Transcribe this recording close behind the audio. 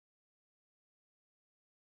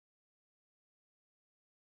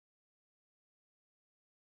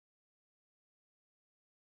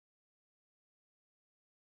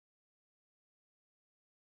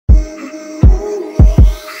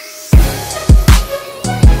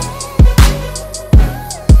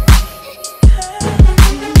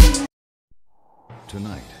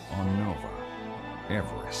tonight on Nova,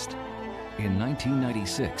 Everest. In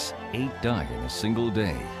 1996, 8 died in a single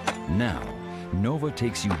day. Now, Nova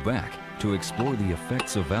takes you back to explore the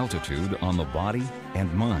effects of altitude on the body and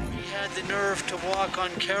mind. He had the nerve to walk on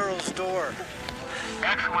Carol's door.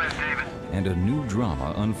 Excellent, David. And a new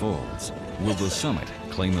drama unfolds. Will the summit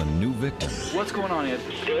claim a new victim? What's going on, Ed?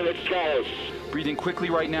 David Carlos. Breathing quickly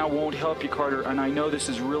right now won't help you, Carter, and I know this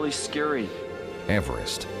is really scary.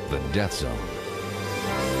 Everest, the death zone.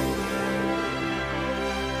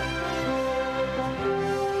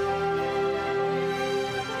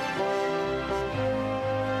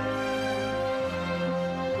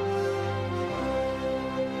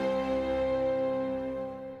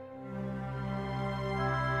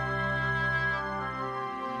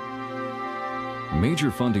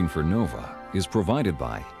 Major funding for Nova is provided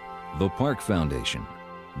by the Park Foundation,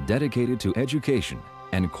 dedicated to education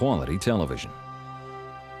and quality television.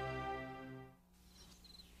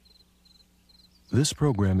 This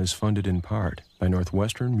program is funded in part by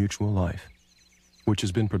Northwestern Mutual Life, which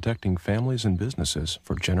has been protecting families and businesses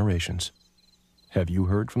for generations. Have you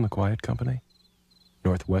heard from the quiet company?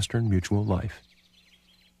 Northwestern Mutual Life.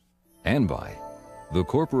 And by the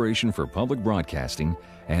Corporation for Public Broadcasting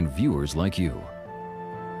and viewers like you.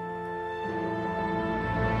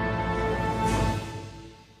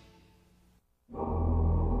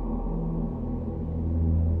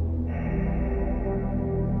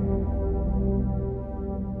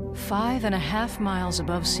 Five and a half miles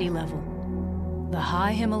above sea level, the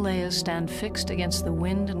high Himalayas stand fixed against the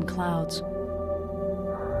wind and clouds.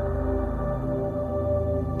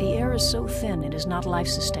 The air is so thin it is not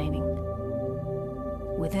life-sustaining.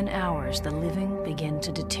 Within hours, the living begin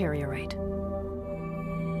to deteriorate.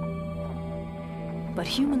 But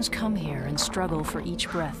humans come here and struggle for each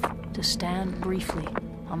breath to stand briefly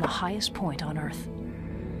on the highest point on Earth.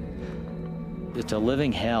 It's a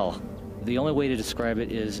living hell. The only way to describe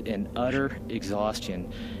it is an utter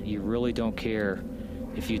exhaustion. You really don't care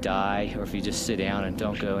if you die or if you just sit down and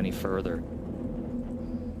don't go any further.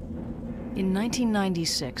 In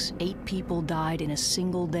 1996, 8 people died in a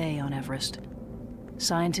single day on Everest.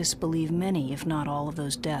 Scientists believe many, if not all of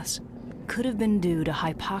those deaths, could have been due to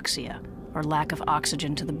hypoxia, or lack of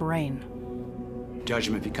oxygen to the brain.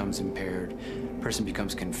 Judgment becomes impaired, person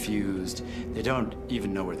becomes confused. They don't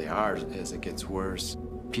even know where they are as it gets worse.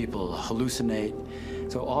 People hallucinate.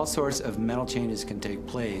 So all sorts of mental changes can take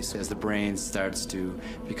place as the brain starts to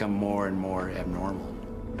become more and more abnormal.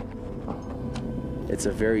 It's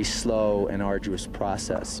a very slow and arduous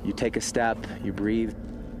process. You take a step, you breathe,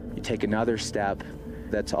 you take another step.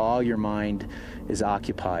 That's all your mind is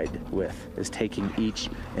occupied with, is taking each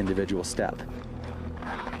individual step.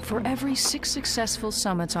 For every 6 successful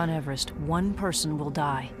summits on Everest, 1 person will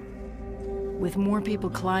die. With more people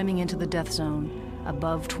climbing into the death zone,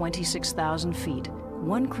 above 26,000 feet,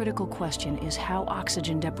 one critical question is how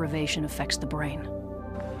oxygen deprivation affects the brain.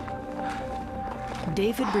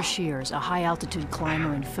 David Brashears, a high-altitude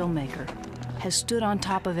climber and filmmaker, has stood on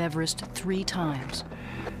top of Everest 3 times.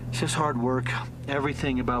 It's just hard work.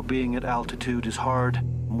 Everything about being at altitude is hard.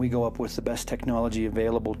 We go up with the best technology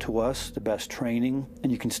available to us, the best training,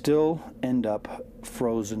 and you can still end up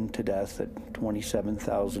frozen to death at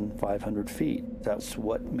 27,500 feet. That's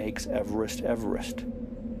what makes Everest, Everest.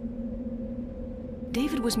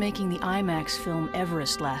 David was making the IMAX film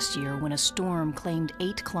Everest last year when a storm claimed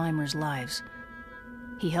 8 climbers' lives.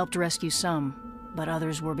 He helped rescue some, but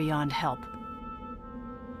others were beyond help.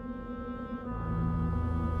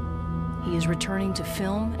 He is returning to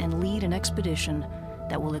film and lead an expedition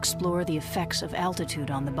that will explore the effects of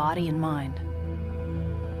altitude on the body and mind.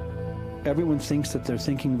 Everyone thinks that they're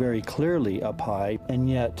thinking very clearly up high, and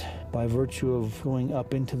yet, by virtue of going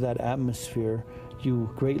up into that atmosphere,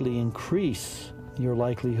 you greatly increase your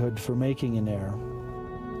likelihood for making an error.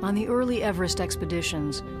 On the early Everest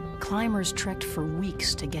expeditions, climbers trekked for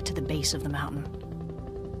weeks to get to the base of the mountain.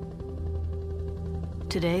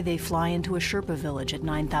 Today, they fly into a Sherpa village at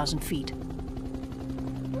 9,000 feet.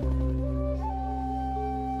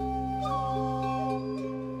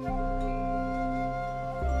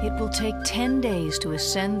 It will take 10 days to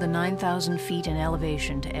ascend the 9,000 feet in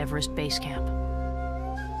elevation to Everest Base Camp.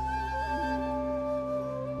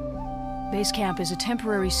 Base Camp is a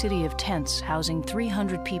temporary city of tents housing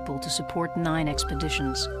 300 people to support 9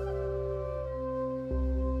 expeditions.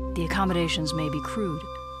 The accommodations may be crude,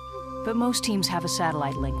 but most teams have a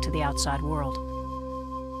satellite link to the outside world.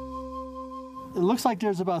 It looks like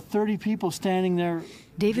there's about 30 people standing there.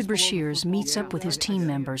 David Brashears meets up with his team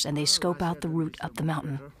members and they scope out the route up the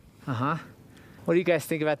mountain. What do you guys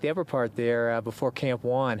think about the upper part there before Camp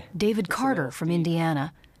 1? David Carter from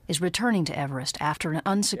Indiana is returning to Everest after an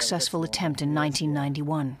unsuccessful attempt in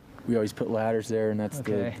 1991. We always put ladders there, and that's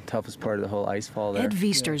the toughest part of the whole ice fall there. Ed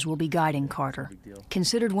Viesters will be guiding Carter.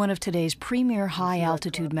 Considered one of today's premier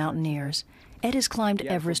high-altitude mountaineers, Ed has climbed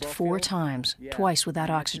Everest 4 times, twice without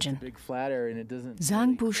oxygen.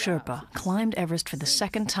 Zangbu Sherpa climbed Everest for the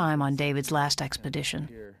 2nd time on David's last expedition.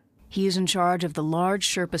 He is in charge of the large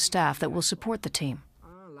Sherpa staff that will support the team.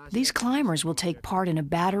 These climbers will take part in a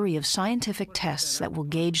battery of scientific tests that will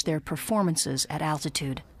gauge their performances at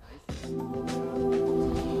altitude.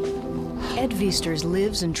 Ed Viesters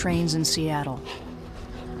lives and trains in Seattle.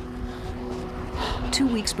 2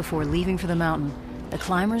 weeks before leaving for the mountain, the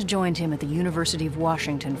climbers joined him at the University of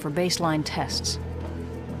Washington for baseline tests.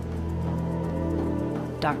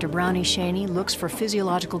 Dr. Brownie Shaney looks for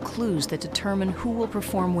physiological clues that determine who will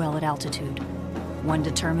perform well at altitude. One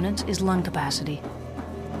determinant is lung capacity.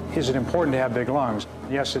 Is it important to have big lungs?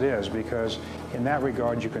 Yes, it is, because in that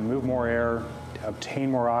regard, you can move more air,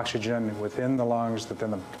 obtain more oxygen within the lungs that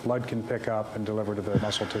then the blood can pick up and deliver to the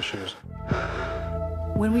muscle tissues.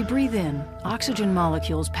 When we breathe in, oxygen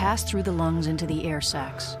molecules pass through the lungs into the air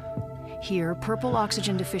sacs. Here, purple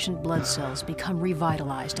oxygen-deficient blood cells become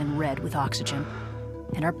revitalized and red with oxygen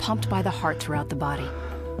and are pumped by the heart throughout the body.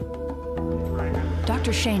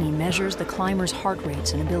 Dr. Shaney measures the climbers' heart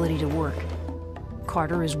rates and ability to work.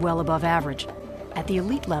 Carter is well above average. At the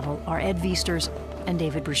elite level are Ed Viesters and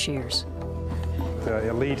David Brashears. The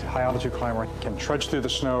elite high-altitude climber can trudge through the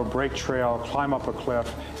snow, break trail, climb up a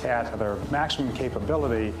cliff at their maximum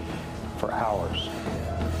capability for hours.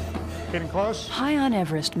 Getting close? High on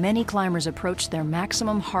Everest, many climbers approach their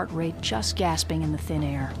maximum heart rate just gasping in the thin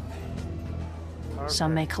air. Okay.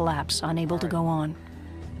 Some may collapse, unable to go on.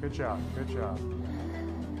 Good job, good job.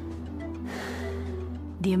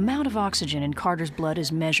 The amount of oxygen in Carter's blood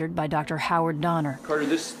is measured by Dr. Howard Donner. Carter,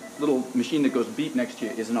 this little machine that goes beep next to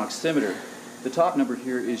you is an oximeter. The top number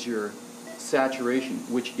here is your saturation,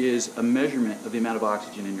 which is a measurement of the amount of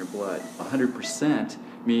oxygen in your blood. 100%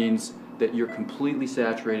 means that you're completely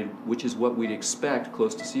saturated, which is what we'd expect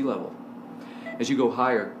close to sea level. As you go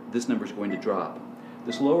higher, this number is going to drop.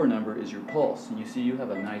 This lower number is your pulse. And you see you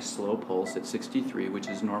have a nice slow pulse at 63, which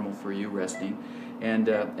is normal for you resting. And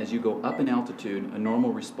as you go up in altitude, a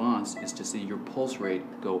normal response is to see your pulse rate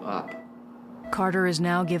go up. Carter is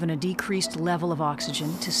now given a decreased level of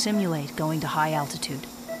oxygen to simulate going to high altitude.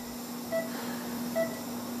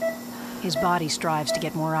 His body strives to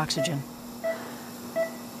get more oxygen.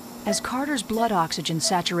 As Carter's blood oxygen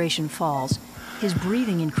saturation falls, his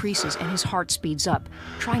breathing increases and his heart speeds up,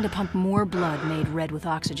 trying to pump more blood made red with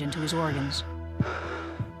oxygen to his organs.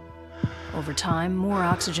 Over time, more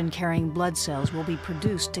oxygen-carrying blood cells will be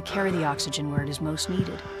produced to carry the oxygen where it is most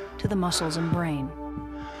needed, to the muscles and brain.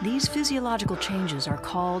 These physiological changes are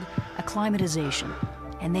called acclimatization,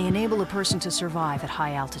 and they enable a person to survive at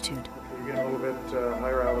high altitude. You're getting a little bit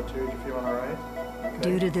higher altitude. You feeling all right? Okay.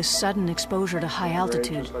 Due to this sudden exposure to high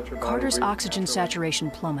altitude, Carter's oxygen saturation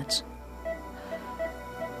plummets.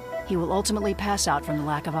 He will ultimately pass out from the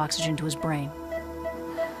lack of oxygen to his brain.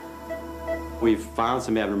 We've found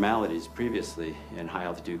some abnormalities previously in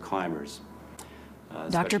high-altitude climbers.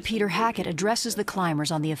 Dr. Peter Hackett addresses the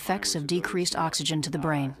climbers on the effects of decreased oxygen to the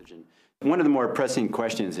brain. One of the more pressing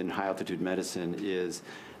questions in high-altitude medicine is,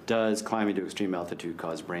 does climbing to extreme altitude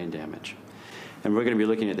cause brain damage? And we're going to be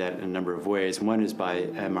looking at that in a number of ways. One is by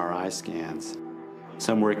MRI scans.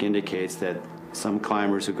 Some work indicates that some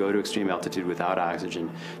climbers who go to extreme altitude without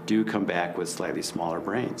oxygen do come back with slightly smaller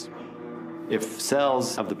brains. If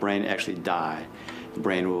cells of the brain actually die, the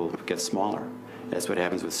brain will get smaller. That's what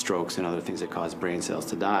happens with strokes and other things that cause brain cells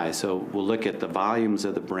to die. So we'll look at the volumes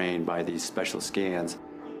of the brain by these special scans.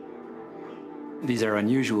 These are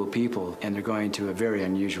unusual people, and they're going to a very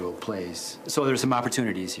unusual place. So there's some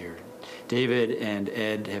opportunities here. David and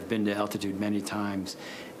Ed have been to altitude many times,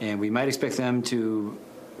 and we might expect them to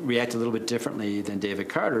react a little bit differently than David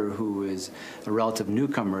Carter, who is a relative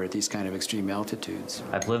newcomer at these kind of extreme altitudes.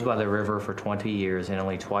 I've lived by the river for 20 years and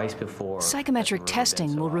only twice before. Psychometric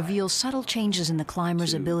testing will reveal subtle changes in the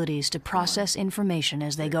climbers' abilities to process information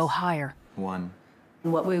as they go higher.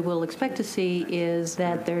 What we will expect to see is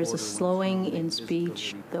that there's a slowing in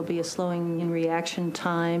speech, there'll be a slowing in reaction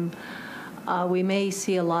time. We may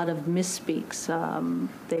see a lot of misspeaks.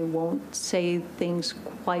 They won't say things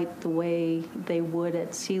quite the way they would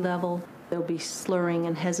at sea level. There'll be slurring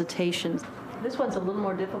and hesitation. This one's a little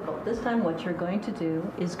more difficult. This time what you're going to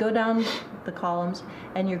do is go down the columns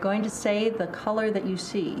and you're going to say the color that you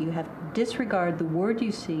see. You have to disregard the word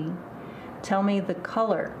you see. Tell me the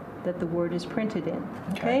color that the word is printed in.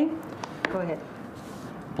 Okay? Go ahead.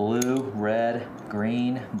 blue, red,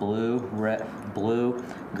 green, blue, red, blue,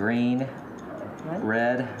 green,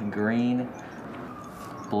 red, green,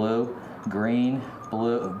 blue, green,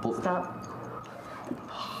 blue. Stop.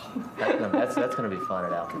 That's going to be fun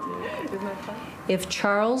at altitude. Isn't that fun? If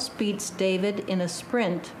Charles beats David in a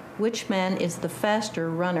sprint, which man is the faster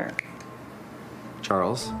runner?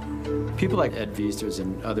 Charles. People like Ed Viesters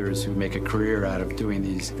and others who make a career out of doing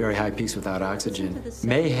these very high peaks without oxygen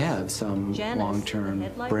may have some long-term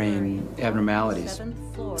brain abnormalities.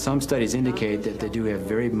 Some studies indicate that they do have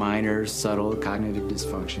very minor, subtle cognitive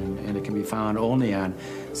dysfunction, and it can be found only on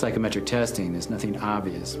psychometric testing. There's nothing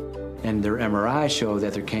obvious. And their MRI show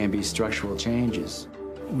that there can be structural changes.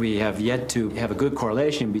 We have yet to have a good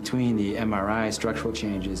correlation between the MRI structural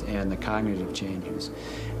changes and the cognitive changes.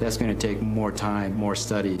 That's going to take more time, more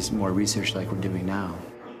studies, more research like we're doing now.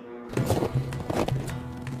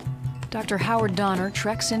 Dr. Howard Donner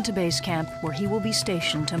treks into base camp where he will be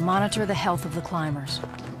stationed to monitor the health of the climbers.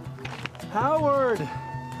 Howard,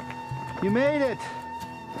 you made it.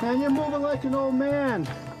 Man, you're moving like an old man.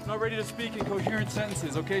 Not ready to speak in coherent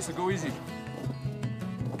sentences, okay? So go easy.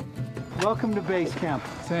 Welcome to base camp.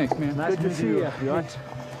 Thanks, man. Nice to see you.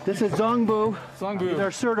 This is Zongbu. Zongbu. He's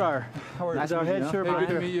our Sirdar. He's our head Sirdar. Hey,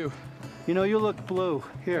 good to meet you. You know, you look blue.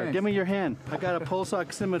 Here, Thanks. give me your hand. I got a pulse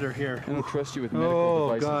oximeter here. I don't trust you with medical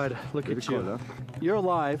devices. Oh, God. Look at you. You're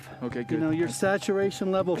alive. Okay, good. You know, your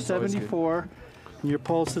saturation level is 74, and your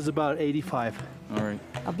pulse is about 85. All right.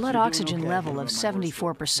 A blood oxygen level of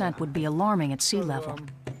 74% would be alarming at sea level,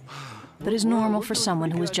 but is normal for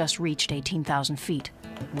someone who has just reached 18,000 feet.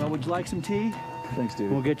 Well, would you like some tea? Thanks,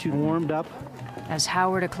 David. We'll get you warmed up. As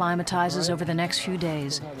Howard acclimatizes over the next few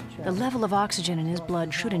days, the level of oxygen in his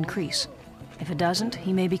blood should increase. If it doesn't,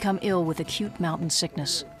 he may become ill with acute mountain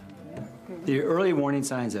sickness. The early warning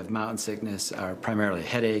signs of mountain sickness are primarily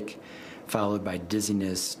headache, followed by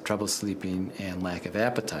dizziness, trouble sleeping, and lack of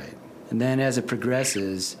appetite. And then as it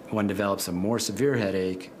progresses, one develops a more severe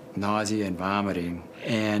headache, nausea and vomiting,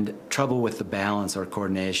 and trouble with the balance or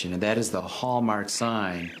coordination, and that is the hallmark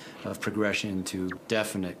sign of progression to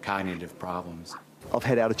definite cognitive problems. I've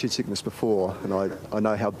had altitude sickness before, and I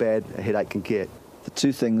know how bad a headache can get. The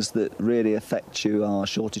two things that really affect you are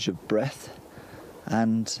shortage of breath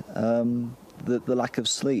and the lack of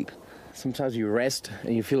sleep. Sometimes you rest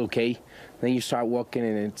and you feel okay, then you start walking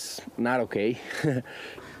and it's not okay.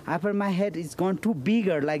 After my head is gone too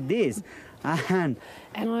bigger like this. And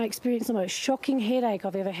I experienced the most shocking headache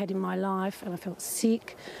I've ever had in my life, and I felt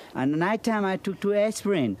sick. And night time I took 2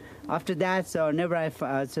 aspirin. After that, so never I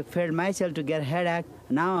felt myself to get headache.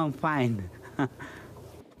 Now I'm fine.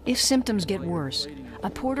 If symptoms get worse, a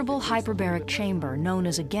portable hyperbaric chamber known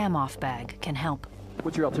as a Gamoff bag can help.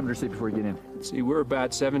 What's your altimeter say before you get in? Let's see, we're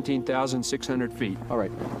about 17,600 feet. All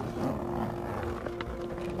right.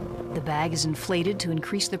 The bag is inflated to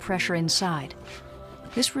increase the pressure inside.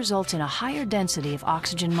 This results in a higher density of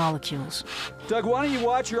oxygen molecules. Doug, why don't you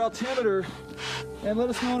watch your altimeter and let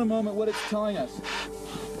us know in a moment what it's telling us.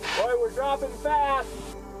 Boy, we're dropping fast.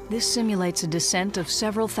 This simulates a descent of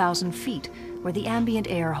several thousand feet, where the ambient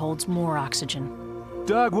air holds more oxygen.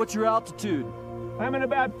 Doug, what's your altitude? I'm at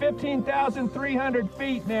about 15,300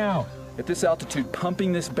 feet now. At this altitude,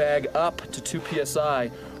 pumping this bag up to 2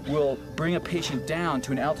 psi will bring a patient down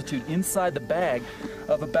to an altitude inside the bag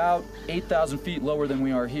of about 8,000 feet lower than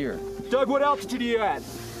we are here. Doug, what altitude are you at?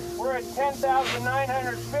 We're at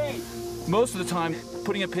 10,900 feet. Most of the time,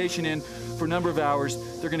 putting a patient in for a number of hours,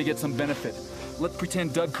 they're going to get some benefit. Let's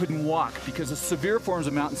pretend Doug couldn't walk because of severe forms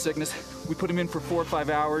of mountain sickness. We put him in for 4 or 5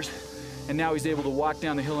 hours, and now he's able to walk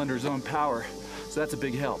down the hill under his own power. So that's a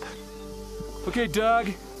big help. Okay, Doug,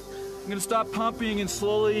 I'm going to stop pumping and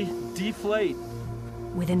slowly deflate.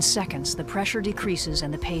 Within seconds, the pressure decreases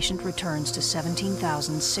and the patient returns to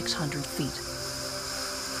 17,600 feet.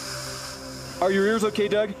 Are your ears okay,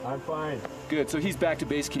 Doug? I'm fine. Good, so he's back to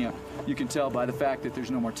base camp. You can tell by the fact that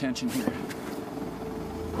there's no more tension here.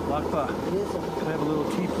 Lakpa, can I have a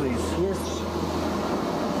little tea, please? Yes.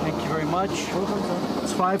 Thank you very much.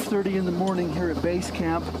 It's 5:30 in the morning here at base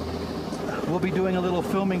camp. We'll be doing a little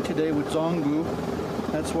filming today with Zongbu.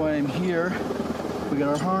 That's why I'm here. We got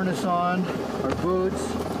our harness on, our boots,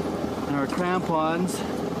 and our crampons,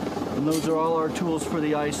 and those are all our tools for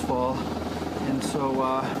the ice fall. And so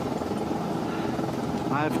I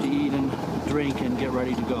have to eat and drink and get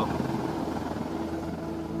ready to go.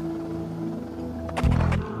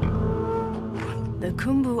 The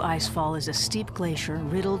Khumbu Icefall is a steep glacier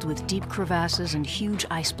riddled with deep crevasses and huge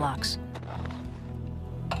ice blocks.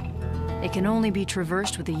 It can only be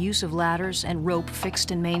traversed with the use of ladders and rope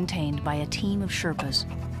fixed and maintained by a team of Sherpas.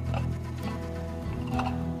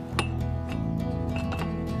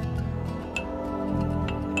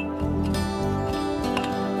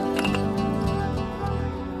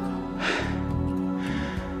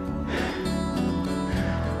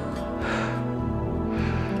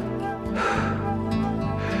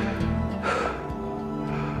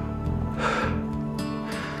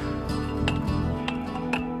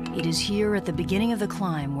 is here at the beginning of the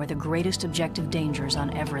climb where the greatest objective dangers on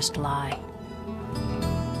Everest lie.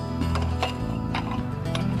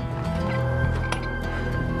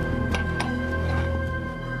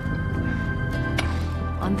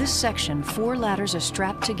 On this section, 4 ladders are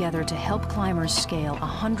strapped together to help climbers scale a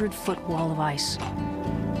 100-foot wall of ice.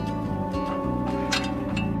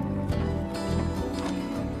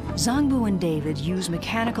 Zangbu and David use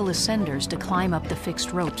mechanical ascenders to climb up the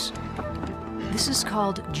fixed ropes. This is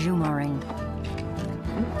called jumaring.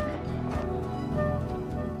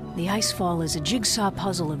 The icefall is a jigsaw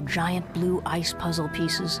puzzle of giant blue ice puzzle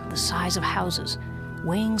pieces the size of houses,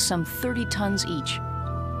 weighing some 30 tons each.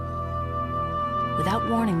 Without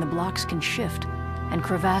warning, the blocks can shift, and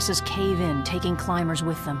crevasses cave in, taking climbers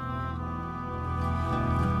with them.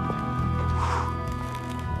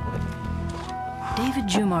 David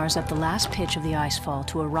jumars up the last pitch of the icefall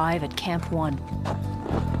to arrive at Camp 1.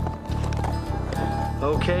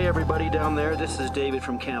 Okay, everybody down there, this is David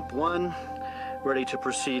from Camp 1, ready to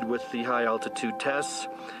proceed with the high altitude tests.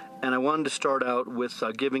 And I wanted to start out with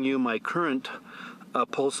giving you my current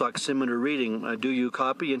pulse oximeter reading. Do you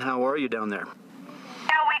copy, and how are you down there?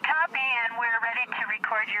 Yeah, we copy, and we're ready to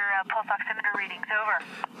record your pulse oximeter readings. Over.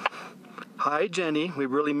 Hi, Jenny. We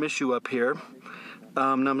really miss you up here.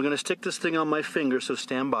 Now I'm going to stick this thing on my finger, so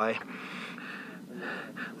stand by.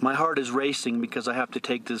 My heart is racing because I have to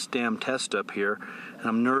take this damn test up here, and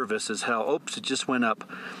I'm nervous as hell. Oops, it just went up.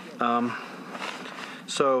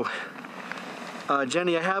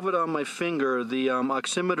 Jenny, I have it on my finger. The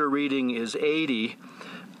oximeter reading is 80.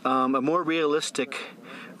 A more realistic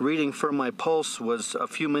reading for my pulse was a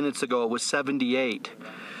few minutes ago. It was 78.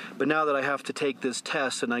 But now that I have to take this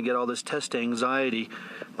test and I get all this test anxiety,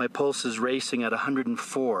 my pulse is racing at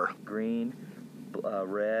 104. Green,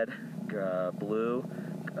 red, blue,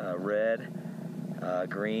 red,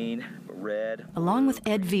 green, red. Along with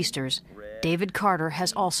Ed Viesters, David Carter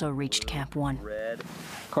has also reached Camp 1.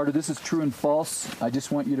 Carter, this is true and false. I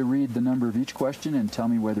just want you to read the number of each question and tell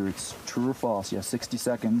me whether it's true or false. You have 60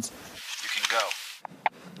 seconds. You can go.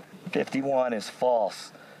 51 is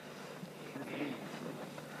false.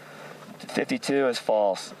 52 is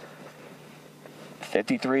false.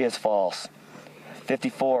 53 is false.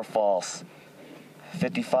 54 false.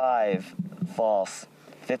 55 false.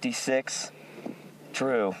 56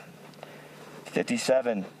 true.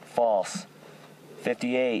 57 false.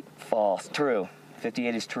 58 false. True.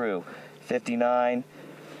 58 is true. 59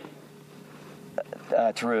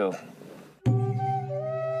 true.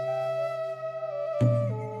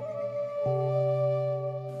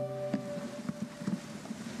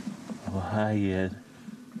 Oh, hi, Ed.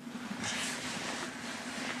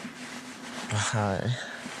 Hi.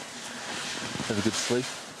 Have a good sleep?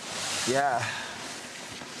 Yeah.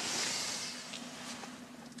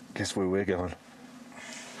 Guess where we're going?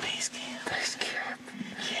 Base camp. Base camp.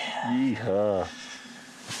 Yeah. Yeehaw.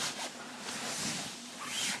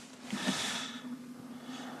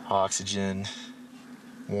 Oxygen,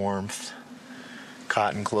 warmth,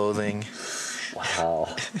 cotton clothing.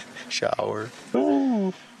 Wow. Shower.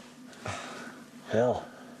 Ooh. Hell,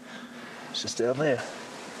 it's just down there.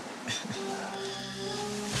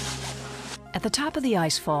 At the top of the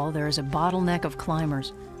icefall, there is a bottleneck of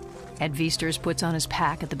climbers. Ed Viesters puts on his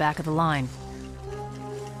pack at the back of the line.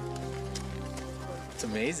 It's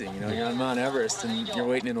amazing, you know, you're on Mount Everest and you're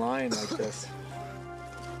waiting in line like this.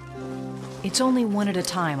 It's only one at a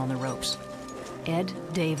time on the ropes. Ed,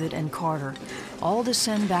 David, and Carter all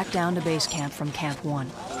descend back down to base camp from Camp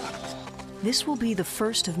 1. This will be the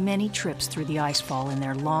first of many trips through the icefall in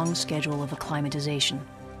their long schedule of acclimatization.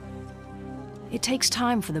 It takes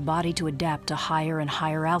time for the body to adapt to higher and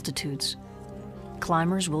higher altitudes.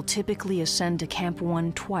 Climbers will typically ascend to Camp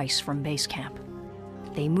 1 twice from base camp.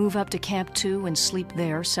 They move up to Camp 2 and sleep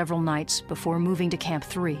there several nights before moving to Camp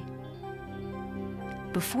 3.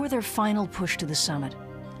 Before their final push to the summit,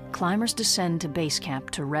 climbers descend to base camp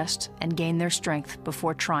to rest and gain their strength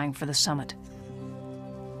before trying for the summit.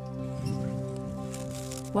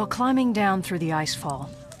 While climbing down through the icefall,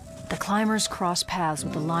 the climbers cross paths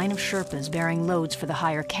with a line of Sherpas bearing loads for the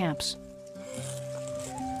higher camps.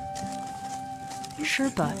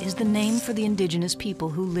 Sherpa is the name for the indigenous people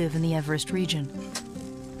who live in the Everest region.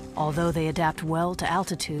 Although they adapt well to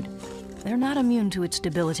altitude, they're not immune to its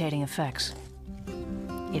debilitating effects.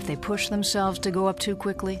 If they push themselves to go up too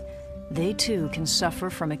quickly, they too can suffer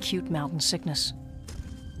from acute mountain sickness.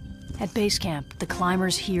 At base camp, the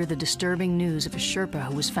climbers hear the disturbing news of a Sherpa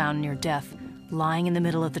who was found near death, lying in the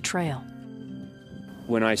middle of the trail.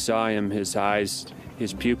 When I saw him, his eyes,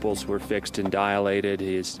 his pupils were fixed and dilated.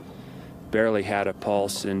 He barely had a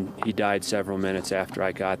pulse, and he died several minutes after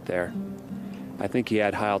I got there. I think he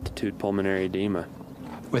had high-altitude pulmonary edema.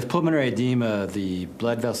 With pulmonary edema, the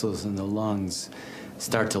blood vessels in the lungs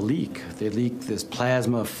start to leak. They leak this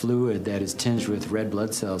plasma fluid that is tinged with red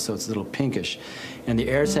blood cells, so it's a little pinkish. And the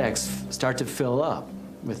air sacs start to fill up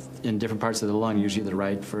in different parts of the lung, usually the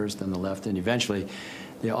right first, then the left, and eventually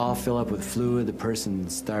they all fill up with fluid. The person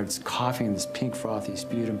starts coughing this pink frothy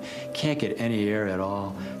sputum, can't get any air at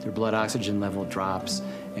all. Their blood oxygen level drops,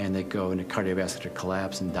 and they go into cardiovascular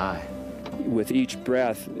collapse and die. With each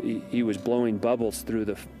breath, he was blowing bubbles through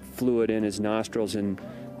the fluid in his nostrils and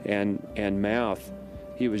mouth.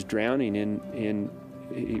 He was drowning in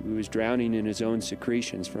his own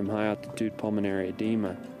secretions from high-altitude pulmonary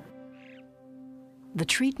edema. The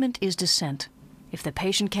treatment is descent. If the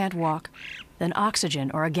patient can't walk, then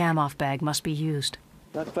oxygen or a gam-off bag must be used.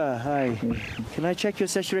 Lakpa, hi. Can I check your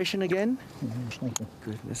saturation again?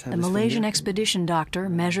 Good. Let's have The Malaysian expedition doctor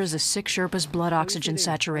measures a sick Sherpa's blood oxygen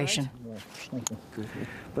saturation. Good.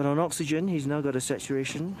 But on oxygen, he's now got a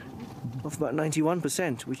saturation of about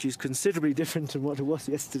 91%, which is considerably different to what it was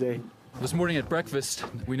yesterday. This morning at breakfast,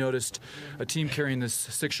 we noticed a team carrying this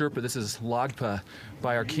sick Sherpa. This is Lagpa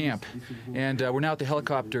by our camp. And we're now at the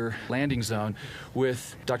helicopter landing zone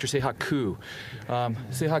with Dr. Sehak Koo.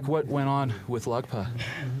 Sehak, what went on with Lagpa?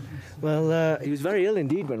 Well, he was very ill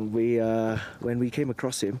indeed when we came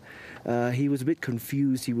across him. He was a bit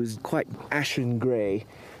confused. He was quite ashen grey.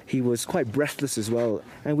 He was quite breathless as well.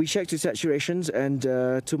 And we checked his saturations, and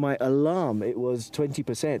to my alarm, it was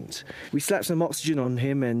 20%. We slapped some oxygen on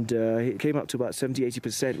him, and it came up to about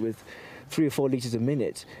 70-80% with 3 or 4 litres a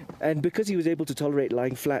minute. And because he was able to tolerate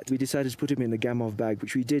lying flat, we decided to put him in the gam-off bag,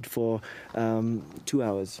 which we did for 2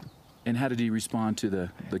 hours. And how did he respond to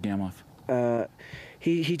the gam-off?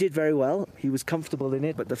 He did very well. He was comfortable in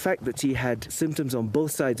it, but the fact that he had symptoms on both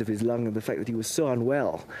sides of his lung and the fact that he was so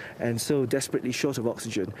unwell and so desperately short of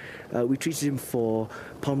oxygen, we treated him for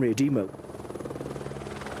pulmonary edema.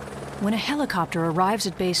 When a helicopter arrives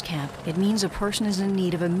at base camp, it means a person is in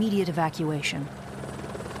need of immediate evacuation.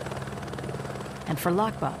 And for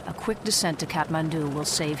Lakpa, a quick descent to Kathmandu will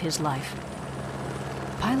save his life.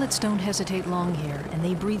 Pilots don't hesitate long here, and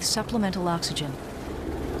they breathe supplemental oxygen.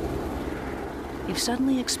 If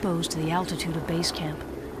suddenly exposed to the altitude of base camp,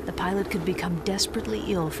 the pilot could become desperately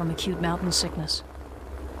ill from acute mountain sickness.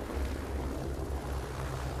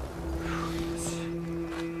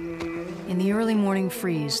 In the early morning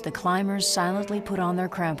freeze, the climbers silently put on their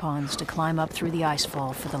crampons to climb up through the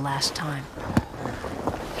icefall for the last time.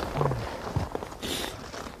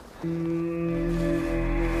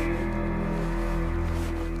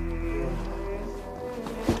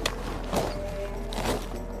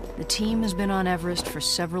 The team has been on Everest for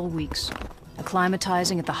several weeks,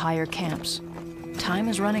 acclimatizing at the higher camps. Time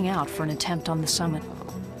is running out for an attempt on the summit.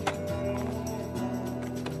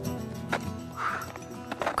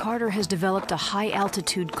 Carter has developed a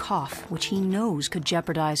high-altitude cough, which he knows could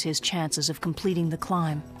jeopardize his chances of completing the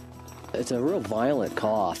climb. It's a real violent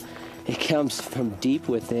cough. It comes from deep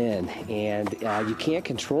within, and you can't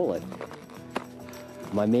control it.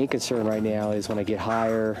 My main concern right now is when I get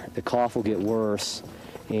higher, the cough will get worse,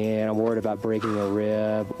 and I'm worried about breaking a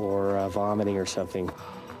rib or vomiting or something.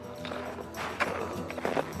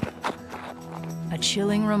 A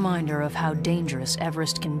chilling reminder of how dangerous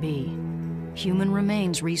Everest can be. Human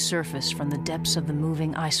remains resurface from the depths of the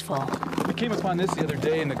moving icefall. We came upon this the other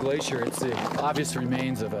day in the glacier. It's the obvious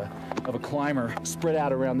remains of a climber spread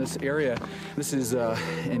out around this area. This is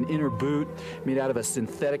an inner boot made out of a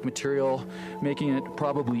synthetic material, making it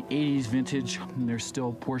probably 80s vintage. And there's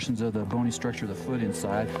still portions of the bony structure of the foot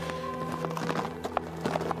inside.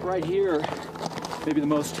 Right here, maybe the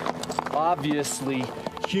most obviously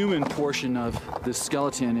human portion of this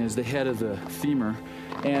skeleton is the head of the femur.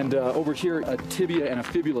 And over here, a tibia and a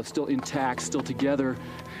fibula still intact, still together.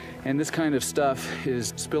 And this kind of stuff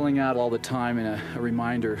is spilling out all the time, and a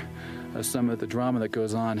reminder of some of the drama that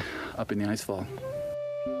goes on up in the icefall.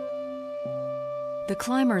 The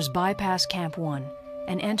climbers bypass Camp 1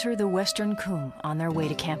 and enter the Western Khum on their way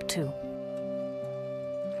to Camp 2.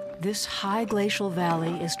 This high glacial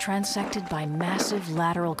valley is transected by massive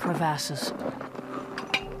lateral crevasses.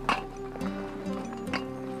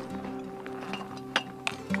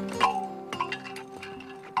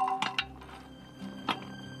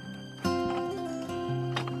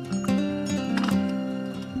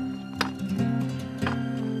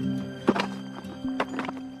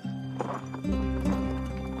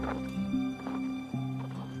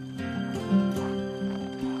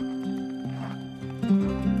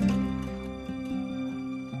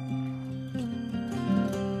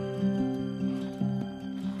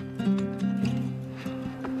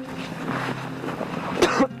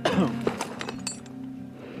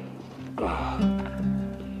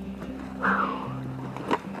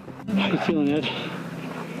 Ned?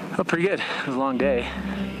 Oh, pretty good. It was a long day.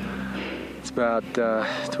 It's about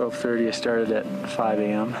 12:30. I started at 5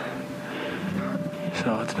 a.m.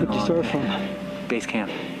 So it's been a long day. Where'd you start from? Base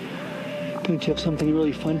camp. Don't you have something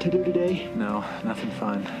really fun to do today? No, nothing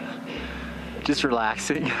fun. Just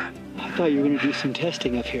relaxing. I thought you were going to do some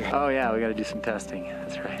testing up here. Oh yeah, we got to do some testing.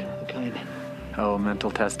 That's right. What kind? Oh,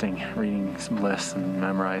 mental testing, reading some lists and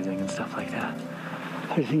memorizing and stuff like that.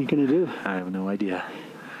 What do you think you're going to do? I have no idea.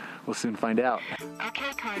 We'll soon find out.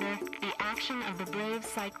 Okay, Carter. The action of the brave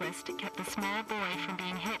cyclist kept the small boy from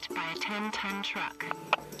being hit by a 10-ton truck.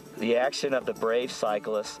 The action of the brave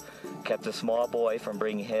cyclist kept a small boy from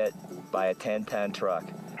being hit by a 10-ton truck.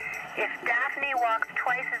 If Daphne walks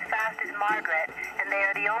twice as fast as Margaret, and they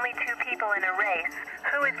are the only two people in a race,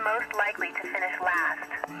 who is most likely to finish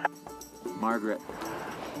last? Margaret.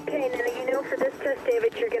 Okay, now you know for this test,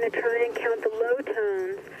 David, you're going to try and count the low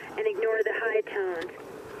tones and ignore the high tones.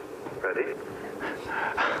 Ready?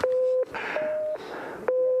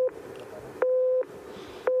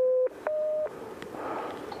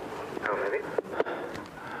 How many?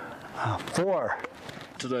 4.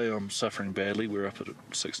 Today I'm suffering badly. We're up at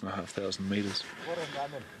 6,500 metres.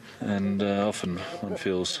 And often one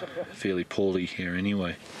feels fairly poorly here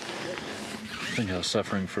anyway. I think I was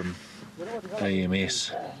suffering from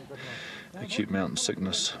AMS, acute mountain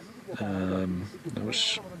sickness,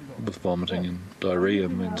 which with vomiting and diarrhea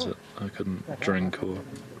means that I couldn't drink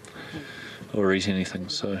or eat anything,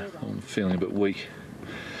 so I'm feeling a bit weak.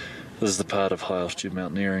 This is the part of high altitude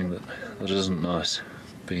mountaineering that isn't nice,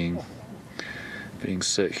 being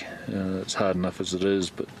sick. It's hard enough as it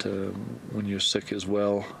is, but when you're sick as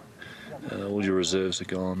well, all your reserves are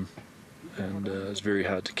gone, and it's very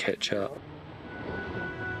hard to catch up.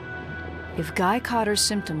 If Guy Carter's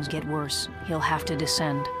symptoms get worse, he'll have to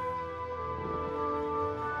descend.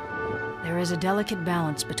 There is a delicate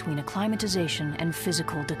balance between acclimatization and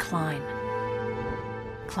physical decline.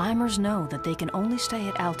 Climbers know that they can only stay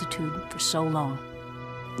at altitude for so long.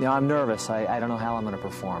 You know, I'm nervous. I don't know how I'm going to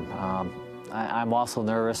perform. I'm also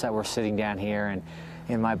nervous that we're sitting down here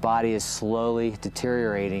and my body is slowly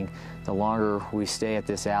deteriorating the longer we stay at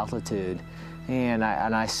this altitude. And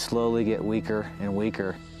I slowly get weaker and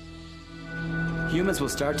weaker. Humans will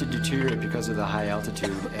start to deteriorate because of the high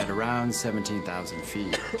altitude at around 17,000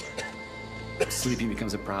 feet. Sleeping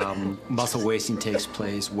becomes a problem, muscle wasting takes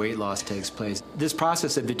place, weight loss takes place. This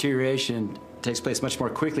process of deterioration takes place much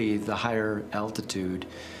more quickly the higher altitude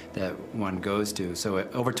that one goes to. So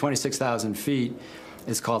at over 26,000 feet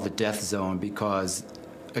is called the death zone because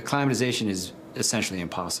acclimatization is essentially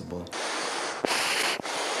impossible.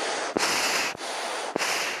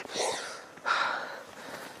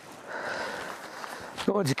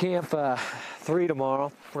 Going to camp 3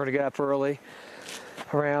 tomorrow. We're going to get up early.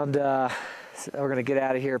 Around, we're going to get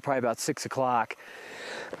out of here probably about 6 o'clock.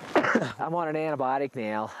 I'm on an antibiotic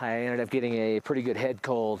now. I ended up getting a pretty good head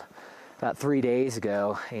cold about 3 days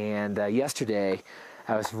ago, and yesterday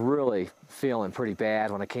I was really feeling pretty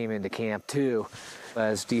bad when I came into camp too. I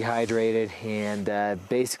was dehydrated and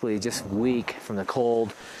basically just weak from the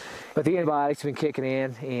cold. But the antibiotics have been kicking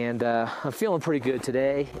in, and I'm feeling pretty good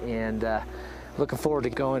today, and looking forward to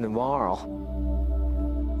going tomorrow.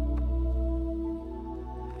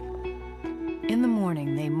 In the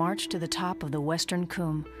morning, they march to the top of the western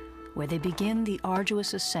Khum, where they begin the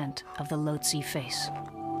arduous ascent of the Lhotse face.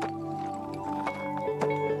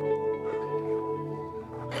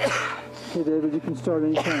 Hey, David, you can start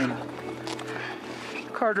anytime.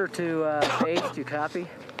 Carter to base, do you copy?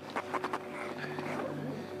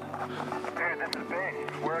 Hey, this is Bing.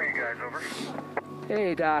 Where are you guys, over?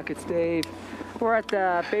 Hey, Doc, it's Dave. We're at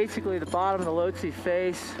basically the bottom of the Lhotse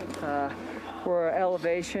face, where our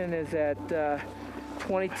elevation is at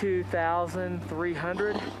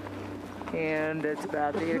 22,300, and it's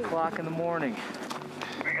about 8 o'clock in the morning.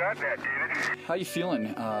 We got that, David. How you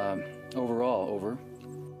feeling overall, over?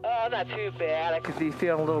 Not too bad. I could be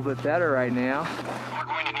feeling a little bit better right now. We're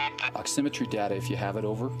going to need the Oximetry data, if you have it,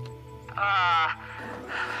 over.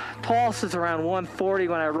 Pulse is around 140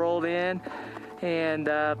 when I rolled in, and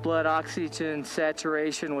blood oxygen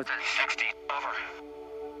saturation was 60, over.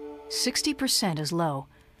 60% is low,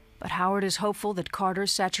 but Howard is hopeful that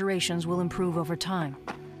Carter's saturations will improve over time.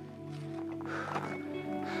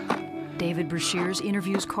 David Brashears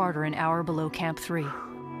interviews Carter an hour below Camp 3.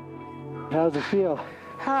 How's it feel?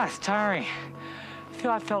 It's tiring.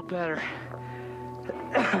 I felt better.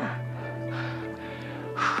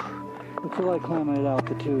 What's it like climbing at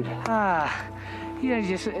altitude?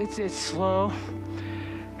 It's slow.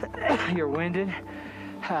 You're winded,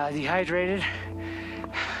 dehydrated,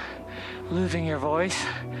 losing your voice,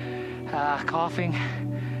 coughing.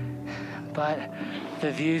 but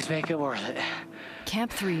the views make it worth it.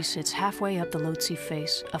 Camp 3 sits halfway up the Lhotse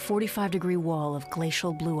face, a 45-degree wall of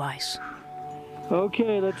glacial blue ice.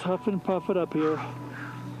 Okay, let's huff and puff it up here.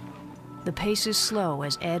 The pace is slow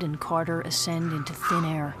as Ed and Carter ascend into thin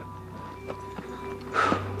air.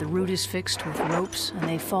 The route is fixed with ropes, and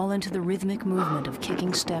they fall into the rhythmic movement of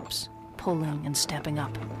kicking steps, pulling and stepping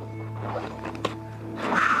up.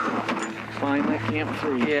 Finally, Camp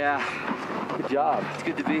 3. Yeah. Good job. It's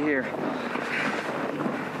good to be here.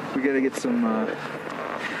 We gotta get some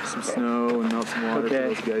snow and melt some water for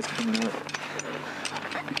those guys coming up.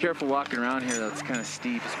 Be careful walking around here, that's kind of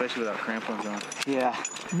steep, especially without crampons on. Yeah.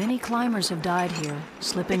 Many climbers have died here,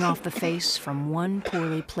 slipping off the face from one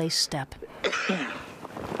poorly placed step.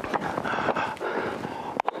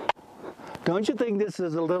 Don't you think this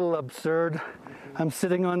is a little absurd? I'm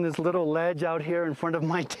sitting on this little ledge out here in front of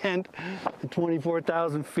my tent at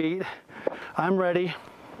 24,000 feet. I'm ready.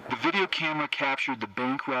 The video camera captured the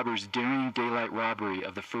bank robbers' daring daylight robbery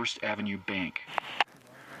of the First Avenue Bank.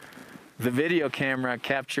 The video camera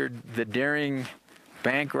captured the daring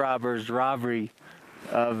bank robbers' robbery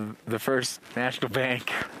of the First National Bank.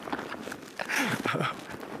 The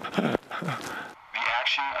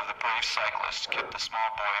action of the brave cyclist kept the small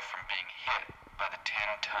boy from being hit by the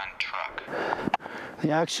 10-ton truck.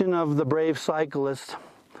 The action of the brave cyclist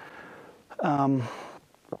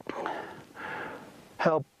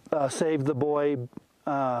helped save the boy.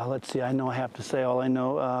 Let's see, I know I have to say all I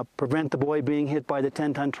know. Prevent the boy being hit by the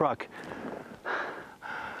 10-ton truck.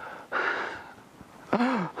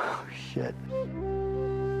 Oh, shit.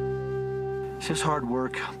 It's just hard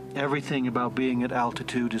work. Everything about being at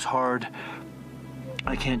altitude is hard.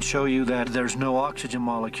 I can't show you that there's no oxygen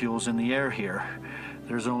molecules in the air here.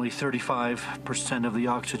 There's only 35% of the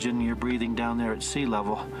oxygen you're breathing down there at sea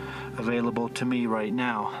level available to me right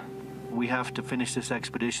now. We have to finish this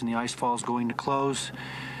expedition. The ice fall's going to close.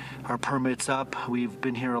 Our permit's up. We've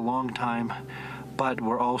been here a long time, but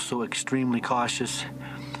we're also extremely cautious,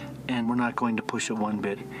 and we're not going to push it one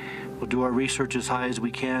bit. We'll do our research as high as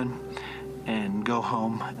we can and go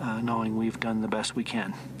home knowing we've done the best we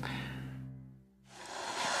can.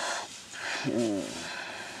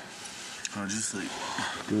 How'd you sleep?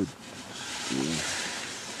 Good.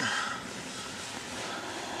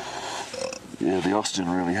 Yeah, the oxygen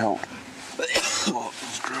really helped. Oh, it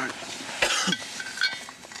was great.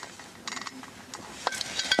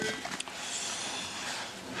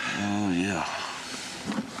 Oh, yeah.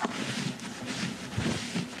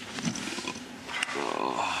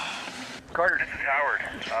 Carter, this is Howard.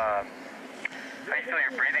 How do you feel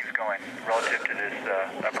your breathing's going relative to this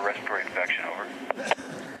upper respiratory infection? Over.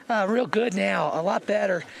 Real good now, a lot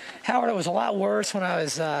better. Howard, it was a lot worse when I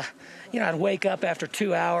was, I'd wake up after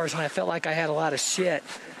 2 hours and I felt like I had a lot of shit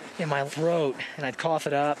in my throat and I'd cough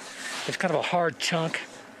it up. It's kind of a hard chunk,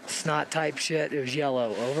 snot type shit. It was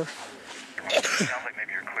yellow. Over. It sounds like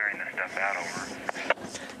maybe you're clearing this stuff out. Over.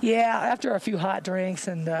 Yeah, after a few hot drinks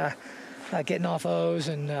and getting off O's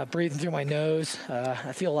and breathing through my nose,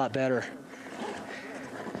 I feel a lot better.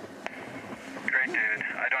 Great, David.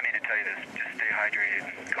 I don't need to tell you this. Just stay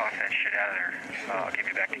hydrated, cough that shit out of there. I'll get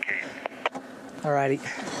you back to Kate. Alrighty.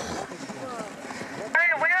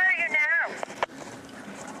 Where are you now?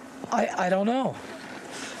 I don't know.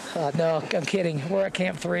 No, I'm kidding. We're at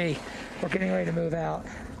Camp 3. We're getting ready to move out.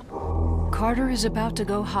 Carter is about to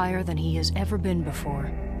go higher than he has ever been before.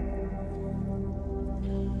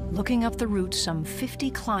 Looking up the route, some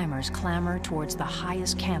 50 climbers clamber towards the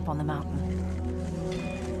highest camp on the mountain.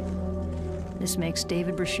 This makes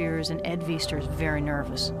David Brashears and Ed Viesters very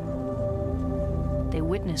nervous. They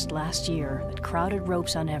witnessed last year that crowded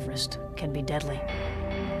ropes on Everest can be deadly.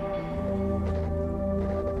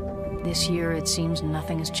 This year, it seems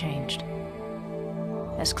nothing has changed.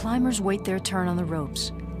 As climbers wait their turn on the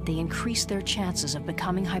ropes, they increase their chances of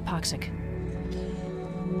becoming hypoxic.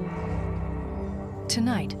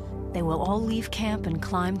 Tonight, they will all leave camp and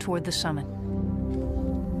climb toward the summit.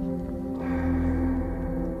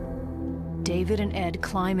 David and Ed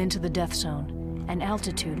climb into the death zone, an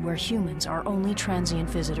altitude where humans are only transient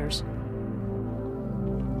visitors.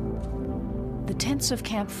 The tents of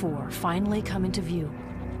Camp 4 finally come into view.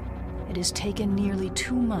 It has taken nearly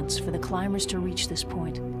 2 months for the climbers to reach this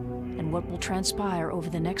point, and what will transpire over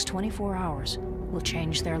the next 24 hours will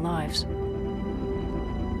change their lives.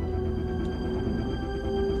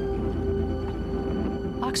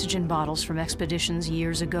 Oxygen bottles from expeditions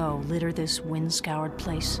years ago litter this wind-scoured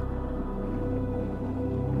place.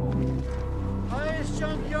 Highest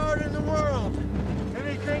junkyard in the world.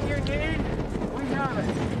 Anything you need, we have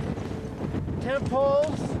it. Temp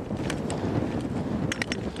holes,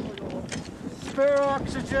 spare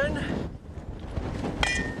oxygen,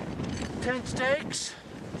 tent stakes,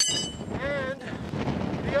 and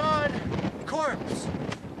beyond, corpse.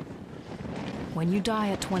 When you die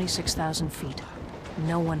at 26,000 feet,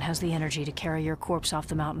 no one has the energy to carry your corpse off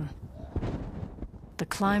the mountain. The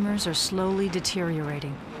climbers are slowly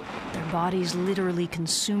deteriorating, their bodies literally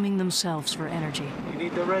consuming themselves for energy. You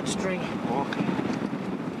need the red string. Okay.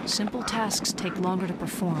 Simple tasks take longer to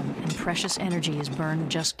perform, and precious energy is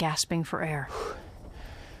burned just gasping for air.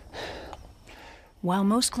 While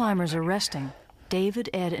most climbers are resting, David,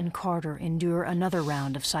 Ed, and Carter endure another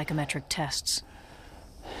round of psychometric tests.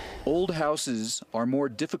 Old houses are more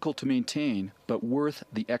difficult to maintain, but worth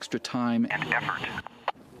the extra time and effort.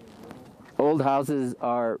 Old houses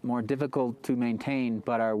are more difficult to maintain,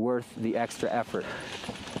 but are worth the extra effort.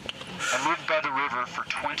 I lived by the river for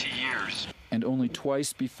 20 years. And only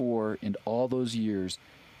twice before in all those years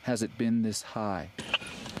has it been this high.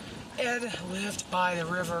 Ed lived by the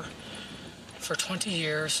river for 20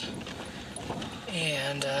 years,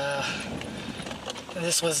 and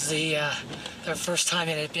this was the first time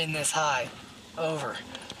it had been this high. Over.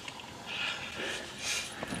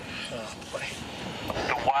 Oh boy.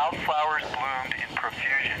 The wildflowers bloomed in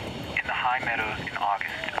profusion in the high meadows in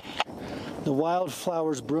August. The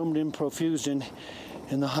wildflowers bloomed in profusion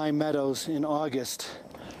in the high meadows in August.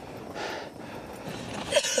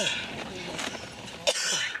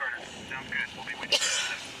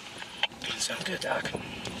 Sounds good, Doc.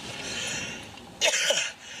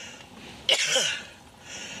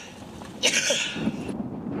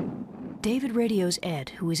 David radios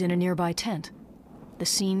Ed, who is in a nearby tent. The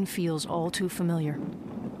scene feels all too familiar.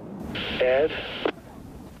 Ed?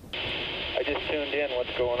 I just tuned in.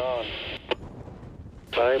 What's going on?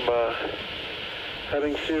 I'm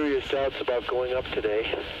having serious doubts about going up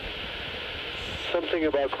today. Something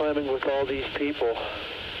about climbing with all these people.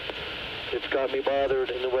 It's got me bothered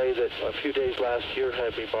in the way that a few days last year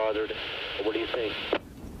had me bothered. What do you think?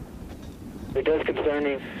 It does concern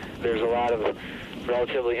me. There's a lot of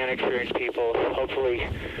relatively inexperienced people. Hopefully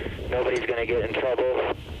nobody's going to get in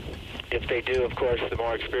trouble. If they do, of course, the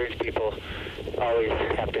more experienced people always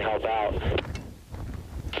have to help out.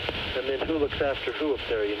 And then who looks after who up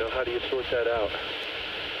there, you know? How do you sort that out?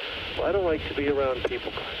 Well, I don't like to be around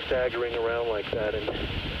people staggering around like that, and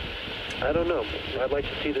I don't know. I'd like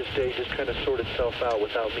to see this day just kind of sort itself out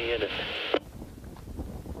without me in it.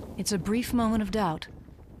 It's a brief moment of doubt,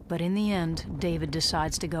 but in the end, David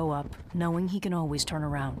decides to go up, knowing he can always turn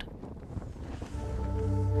around.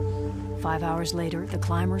 5 hours later, the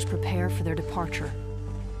climbers prepare for their departure.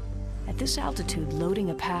 At this altitude,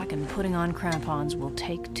 loading a pack and putting on crampons will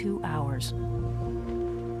take 2 hours.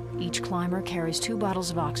 Each climber carries 2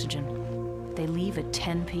 bottles of oxygen. They leave at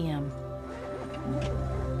 10 p.m.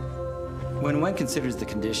 When one considers the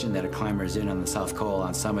condition that a climber is in on the South Col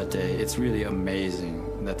on summit day, it's really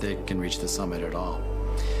amazing that they can reach the summit at all.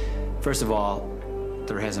 First of all,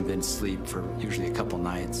 there hasn't been sleep for usually a couple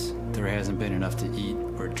nights. There hasn't been enough to eat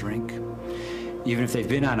or drink. Even if they've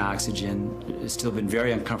been on oxygen, it's still been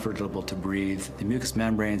very uncomfortable to breathe. The mucous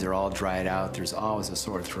membranes are all dried out. There's always a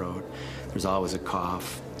sore throat. There's always a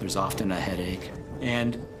cough. There's often a headache.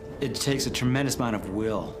 And it takes a tremendous amount of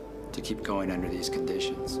will to keep going under these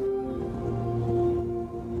conditions.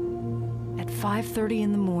 At 5:30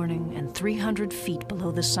 in the morning and 300 feet below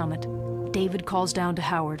the summit, David calls down to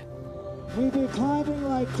Howard. We've been climbing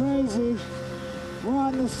like crazy. We're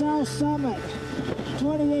on the south summit,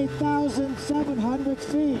 28,700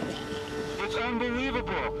 feet. It's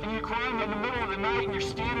unbelievable. And you climb in the middle of the night and you're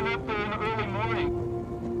standing up there in the early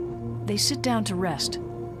morning. They sit down to rest.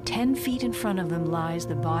 10 feet in front of them lies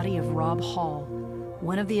the body of Rob Hall,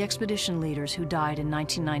 one of the expedition leaders who died in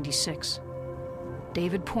 1996.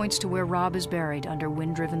 David points to where Rob is buried under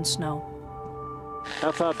wind-driven snow.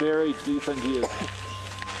 How far buried do you think he is?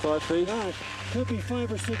 5 feet? No, could be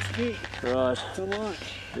 5 or 6 feet. Right. It's a lot.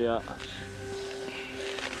 Yeah.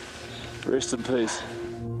 Rest in peace.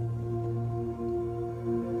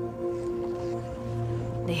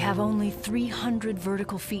 They have only 300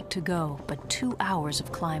 vertical feet to go, but 2 hours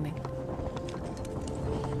of climbing.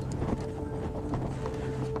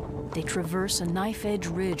 They traverse a knife-edge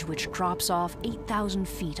ridge which drops off 8,000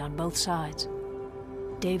 feet on both sides.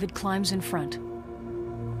 David climbs in front.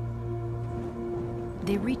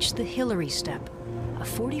 They reach the Hillary Step, a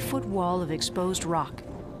 40-foot wall of exposed rock.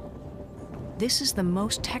 This is the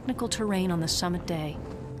most technical terrain on the summit day.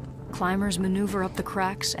 Climbers maneuver up the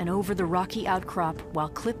cracks and over the rocky outcrop while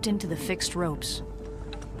clipped into the fixed ropes.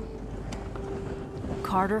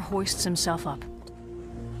 Carter hoists himself up.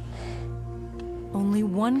 Only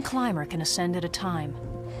one climber can ascend at a time.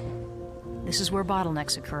 This is where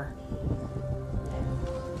bottlenecks occur.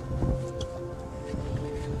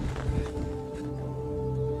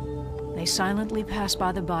 They silently pass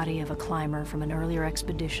by the body of a climber from an earlier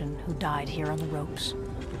expedition who died here on the ropes.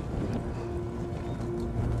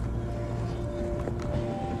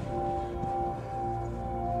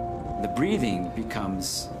 The breathing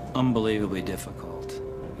becomes unbelievably difficult.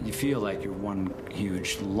 You feel like you're one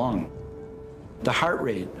huge lung. The heart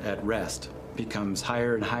rate at rest becomes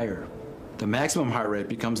higher and higher. The maximum heart rate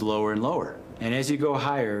becomes lower and lower. And as you go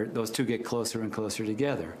higher, those two get closer and closer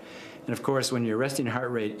together. And of course, when your resting heart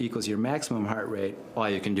rate equals your maximum heart rate, all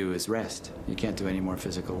you can do is rest. You can't do any more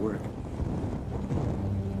physical work.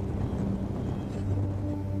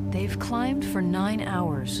 They've climbed for 9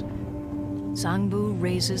 hours. Zangbu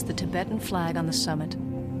raises the Tibetan flag on the summit.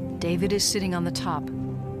 David is sitting on the top.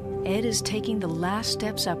 Ed is taking the last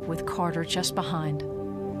steps up with Carter just behind.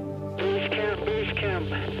 Base camp.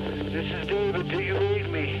 This is David. Do you read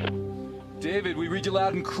me? David, we read you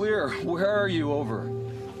loud and clear. Where are you? Over.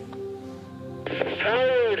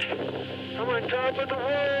 Howard, I'm on top of the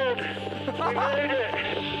world. We made it.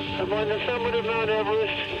 I'm on the summit of Mount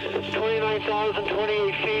Everest,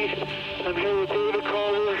 29,028 feet. I'm here with David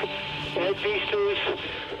Carter, Ed Beasters.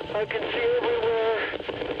 I can see everywhere.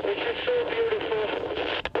 It's just so beautiful.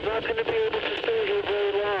 I'm not going to be able to stay here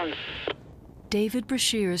very long. David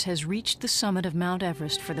Brashears has reached the summit of Mount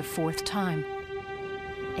Everest for the 4th time.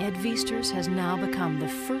 Ed Viesters has now become the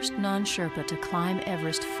first non-Sherpa to climb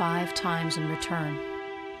Everest 5 times in return.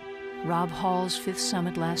 Rob Hall's 5th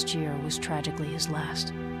summit last year was tragically his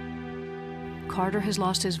last. Carter has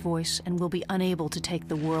lost his voice and will be unable to take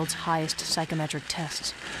the world's highest psychometric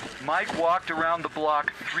tests. Mike walked around the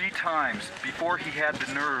block 3 times before he had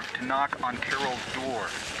the nerve to knock on Carol's door.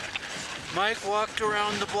 Mike walked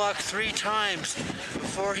around the block 3 times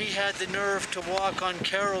before he had the nerve to walk on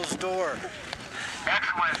Carol's door.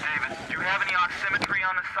 Excellent, David. Do you have any oximetry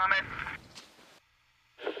on the summit?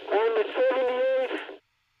 I'm at 78,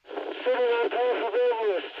 sitting on top of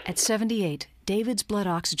Everest. At 78, David's blood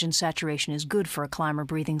oxygen saturation is good for a climber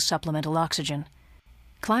breathing supplemental oxygen.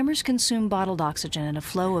 Climbers consume bottled oxygen in a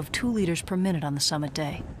flow of 2 liters per minute on the summit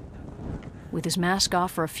day. With his mask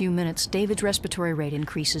off for a few minutes, David's respiratory rate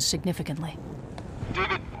increases significantly.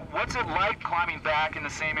 David, what's it like climbing back in the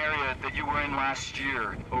same area that you were in last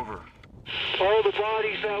year? Over. All the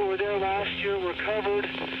bodies that were there last year were covered,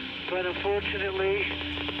 but unfortunately,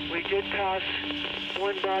 we did toss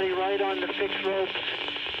one body right on the fixed ropes.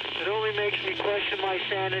 It only makes me question my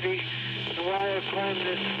sanity and why I climbed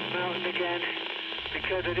this mountain again,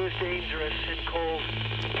 because it is dangerous and cold.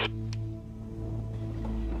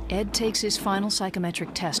 Ed takes his final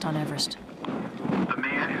psychometric test on Everest. A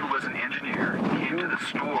man who was an engineer came to the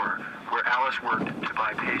store where Alice worked to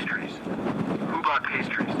buy pastries. Who bought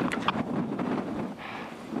pastries?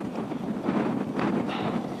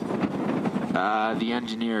 The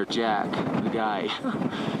engineer, Jack, the guy.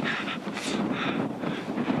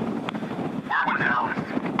 Where was Alice?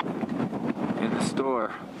 In the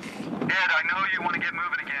store. Ed, I know you want to get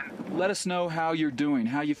moving again. Let us know how you're doing.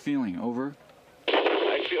 How you feeling? Over.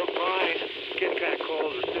 I feel fine. It's getting kind of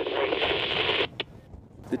cold. It's just right.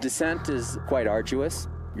 The descent is quite arduous.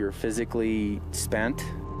 You're physically spent.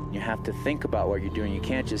 You have to think about what you're doing. You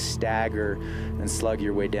can't just stagger and slug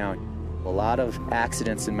your way down. A lot of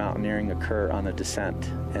accidents in mountaineering occur on the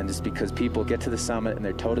descent, and it's because people get to the summit and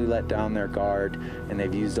they're totally let down their guard and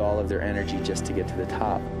they've used all of their energy just to get to the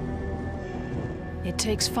top. It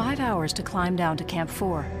takes 5 hours to climb down to Camp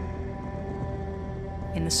 4.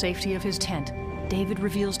 In the safety of his tent, David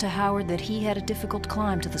reveals to Howard that he had a difficult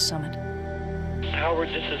climb to the summit. Howard,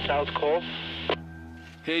 this is South Cole.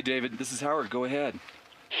 Hey, David, this is Howard. Go ahead.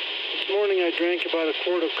 This morning I drank about a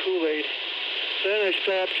quart of Kool-Aid. Then I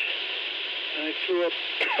stopped and I threw up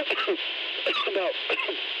about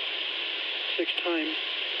 6 times.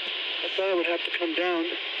 I thought I would have to come down,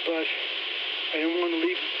 but I didn't want to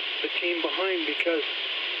leave the team behind because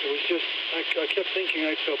it was just, I kept thinking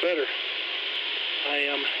I'd feel better.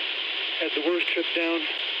 I had the worst trip down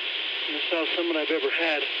in the South Summit I've ever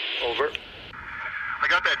had. Over.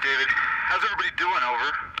 I got that, David. How's everybody doing?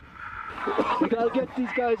 Over. We gotta get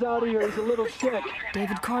these guys out of here. He's a little sick.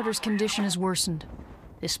 David Carter's condition has worsened.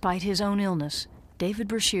 Despite his own illness, David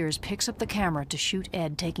Brashears picks up the camera to shoot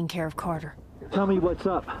Ed taking care of Carter. Tell me what's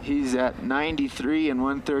up. He's at 93 and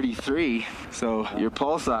 133, so your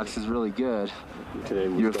pulse ox is really good.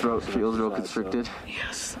 Your throat feels real constricted?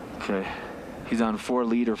 Yes. Okay. He's on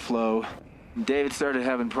 4-liter flow. David started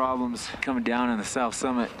having problems coming down on the South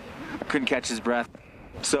Summit. Couldn't catch his breath.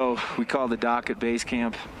 So we called the doc at base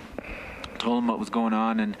camp, told him what was going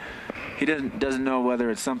on, and he doesn't know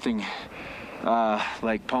whether it's something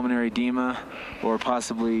like pulmonary edema or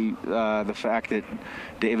possibly the fact that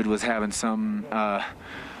David was having some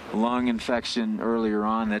lung infection earlier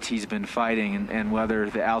on that he's been fighting, and whether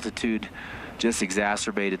the altitude just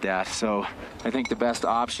exacerbated that. So I think the best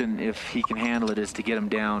option, if he can handle it, is to get him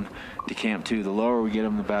down to Camp 2. The lower we get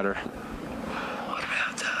him, the better. What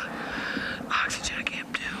about oxygen at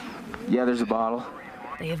Camp 2? Yeah, there's a bottle.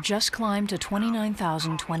 They have just climbed to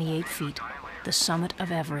 29,028 feet, the summit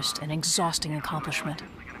of Everest, an exhausting accomplishment.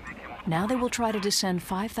 Now they will try to descend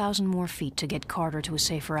 5,000 more feet to get Carter to a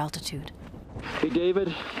safer altitude. Hey,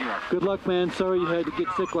 David. Good luck, man. Sorry you had to get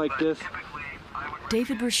sick like this.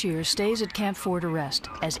 David Brashear stays at Camp 4 to rest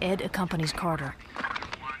as Ed accompanies Carter.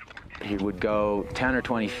 He would go 10 or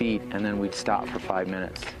 20 feet, and then we'd stop for 5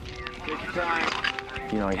 minutes. Take your time.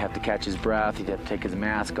 You know, he'd have to catch his breath, he'd have to take his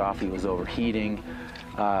mask off, he was overheating,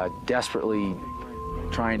 desperately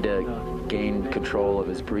trying to gain control of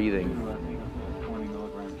his breathing.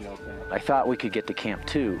 I thought we could get to Camp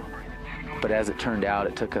 2, but as it turned out,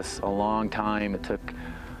 it took us a long time. It took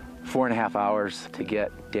 4.5 hours to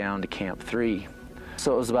get down to Camp 3.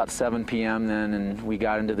 So it was about 7 p.m. then, and we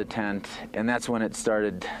got into the tent, and that's when it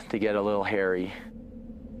started to get a little hairy.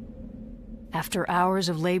 After hours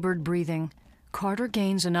of labored breathing, Carter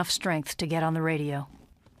gains enough strength to get on the radio.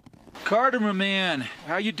 Carter, my man,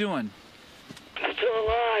 how you doing? I'm still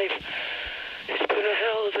alive. It's been a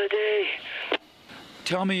hell of a day.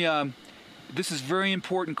 Tell me, this is very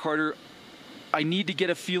important, Carter. I need to get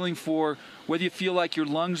a feeling for whether you feel like your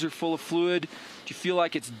lungs are full of fluid, do you feel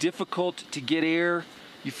like it's difficult to get air,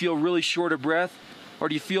 you feel really short of breath, or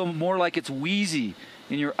do you feel more like it's wheezy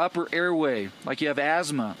in your upper airway, like you have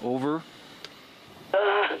asthma? Over.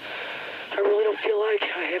 I really don't feel like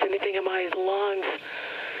I have anything in my lungs.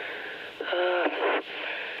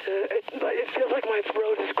 It feels like my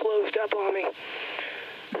throat is closed up on me.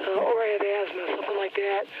 Or I have asthma, something like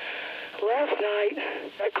that. Last night,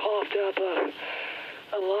 I coughed up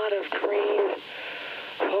a lot of green,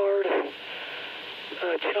 hard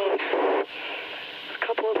chunks. A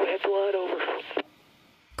couple of them had blood over.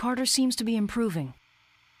 Carter seems to be improving.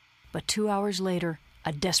 But 2 hours later,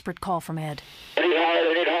 a desperate call from Ed. I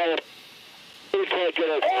need help. Please can't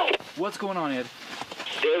get us. What's going on, Ed?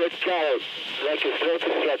 David's trying, like his throat's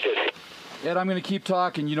obstructed. Ed, I'm going to keep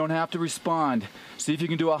talking. You don't have to respond. See if you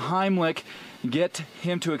can do a Heimlich and get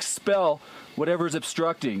him to expel whatever's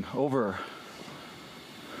obstructing. Over.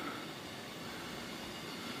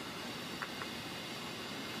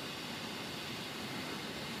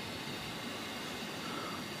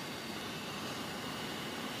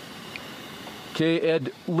 Okay,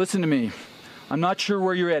 Ed, listen to me. I'm not sure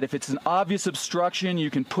where you're at. If it's an obvious obstruction, you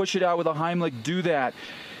can push it out with a Heimlich, do that.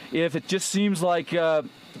 If it just seems like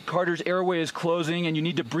Carter's airway is closing and you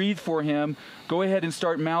need to breathe for him, go ahead and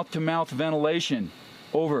start mouth-to-mouth ventilation.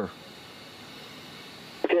 Over.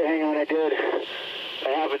 Okay, hang on, I did. I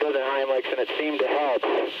have a dozen Heimlichs and it seemed to help.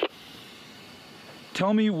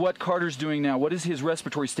 Tell me what Carter's doing now. What is his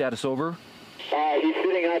respiratory status? Over. He's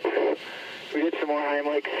sitting up. We did some more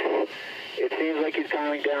Heimlichs. It seems like he's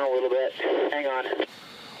calming down a little bit. Hang on.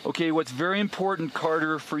 Okay, what's very important,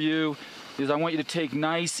 Carter, for you is I want you to take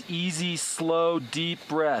nice, easy, slow, deep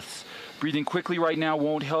breaths. Breathing quickly right now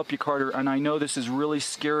won't help you, Carter, and I know this is really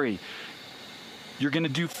scary. You're going to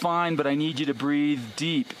do fine, but I need you to breathe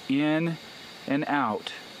deep, in and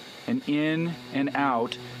out, and in and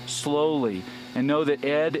out, slowly. And know that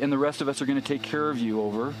Ed and the rest of us are going to take care of you.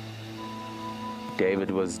 Over. David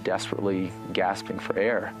was desperately gasping for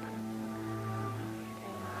air.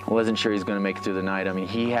 I wasn't sure he was going to make it through the night. I mean,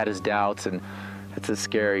 he had his doubts, and it's a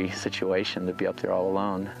scary situation to be up there all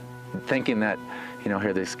alone, thinking that, you know,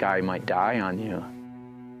 here this guy might die on you.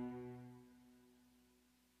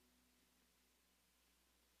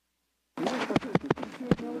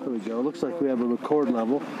 There we go. Looks like we have a record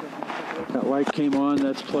level. That light came on.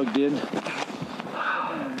 That's plugged in.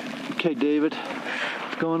 Okay, David,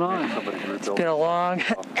 what's going on? It's been a long,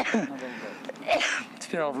 it's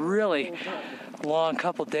been a really long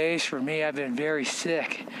couple days for me. I've been very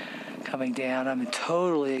sick coming down. I'm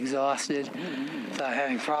totally exhausted. I'm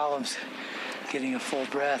having problems getting a full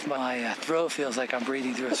breath. My throat feels like I'm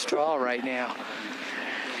breathing through a straw right now.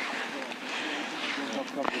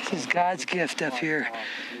 This is God's gift up here.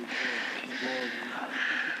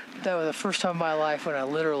 That was the first time in my life when I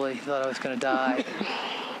literally thought I was going to die.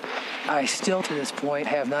 I still, to this point,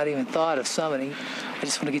 have not even thought of summiting. I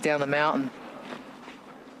just want to get down the mountain.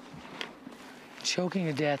 Choking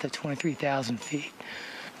to death at 23,000 feet.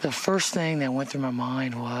 The first thing that went through my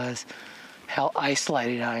mind was how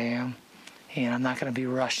isolated I am, and I'm not going to be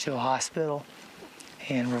rushed to a hospital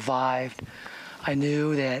and revived. I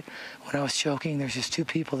knew that when I was choking, there's just two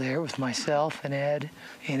people there. It was myself and Ed,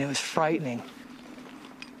 and it was frightening.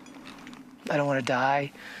 I don't want to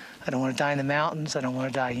die. I don't want to die in the mountains. I don't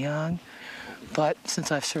want to die young. But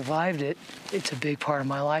since I've survived it, it's a big part of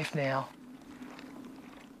my life now.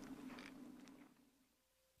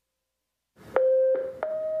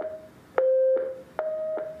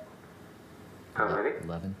 Ready?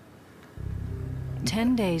 11.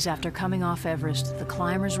 10 days after coming off Everest, the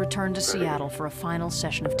climbers returned to Seattle for a final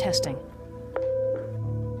session of testing.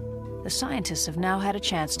 The scientists have now had a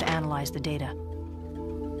chance to analyze the data.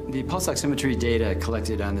 The pulse oximetry data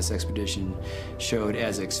collected on this expedition showed,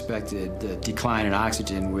 as expected, the decline in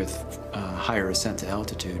oxygen with higher ascent to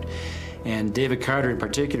altitude. And David Carter in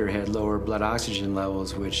particular had lower blood oxygen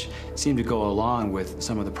levels, which seemed to go along with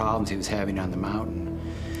some of the problems he was having on the mountain.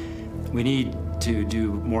 We need to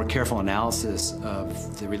do more careful analysis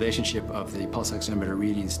of the relationship of the pulse oximeter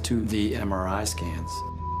readings to the MRI scans.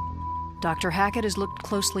 Dr. Hackett has looked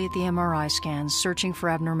closely at the MRI scans, searching for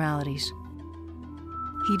abnormalities.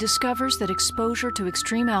 He discovers that exposure to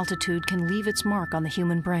extreme altitude can leave its mark on the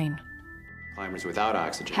human brain. Climbers without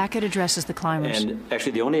oxygen. Hackett addresses the climbers. And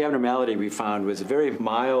actually the only abnormality we found was a very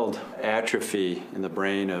mild atrophy in the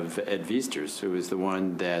brain of Ed Viesters, who is the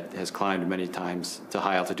one that has climbed many times to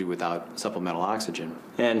high altitude without supplemental oxygen.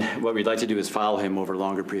 And what we'd like to do is follow him over a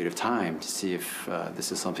longer period of time to see if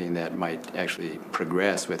this is something that might actually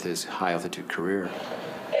progress with his high altitude career.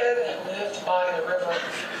 Ed lived by the river.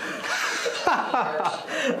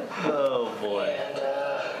 Oh boy. And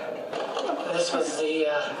this was the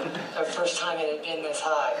first time it had been this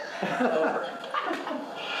high. Over.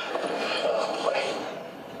 Oh boy.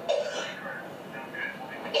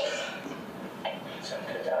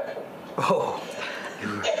 Oh.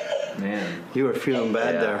 Man. You were feeling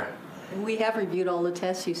bad there. We have reviewed all the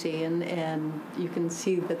tests you see, and you can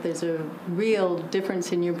see that there's a real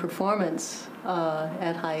difference in your performance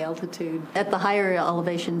at high altitude. At the higher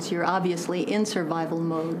elevations, you're obviously in survival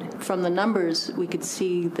mode. From the numbers, we could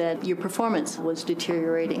see that your performance was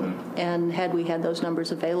deteriorating, and had we had those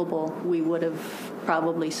numbers available, we would have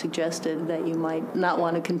probably suggested that you might not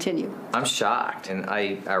want to continue. I'm shocked, and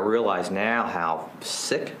I realize now how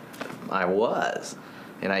sick I was.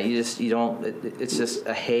 And it's just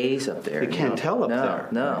a haze up there. You can't tell up there.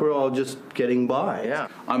 No. We're all just getting by. Yeah.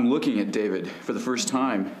 I'm looking at David for the first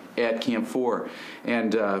time at Camp 4.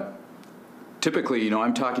 And typically,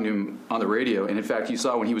 I'm talking to him on the radio. And in fact, you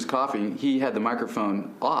saw when he was coughing, he had the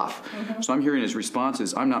microphone off. Mm-hmm. So I'm hearing his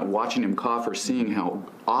responses. I'm not watching him cough or seeing how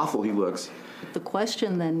awful he looks. The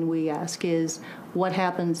question then we ask is, what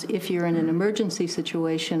happens if you're in an emergency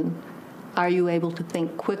situation? Are you able to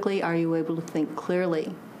think quickly? Are you able to think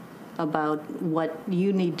clearly about what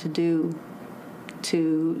you need to do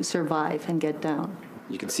to survive and get down?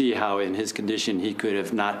 You can see how in his condition he could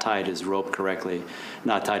have not tied his rope correctly,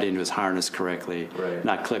 not tied into his harness correctly, right.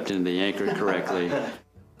 Not clipped into the anchor correctly.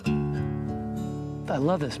 I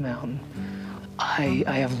love this mountain. I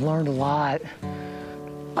have learned a lot.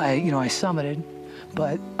 I summited,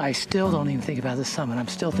 but I still don't even think about the summit. I'm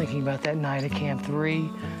still thinking about that night at Camp 3.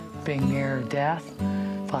 Being near death,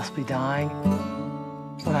 possibly dying.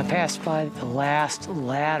 When I passed by the last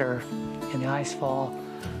ladder in the icefall,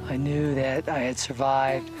 I knew that I had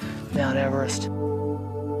survived Mount Everest.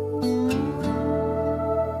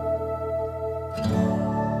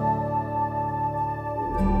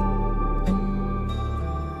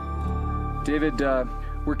 David,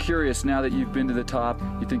 we're curious, now that you've been to the top,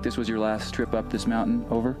 you think this was your last trip up this mountain?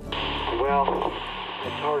 Over? Well, it's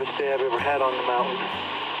the hardest day I've ever had on the mountain.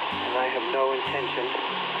 And I have no intention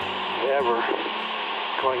of ever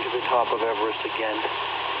going to the top of Everest again.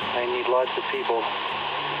 I need lots of people to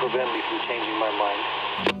prevent me from changing my mind.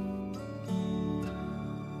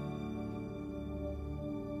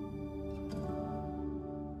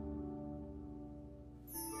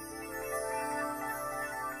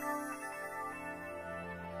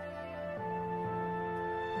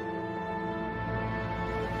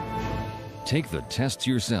 Take the tests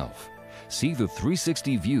yourself. See the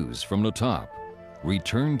 360 views from the top.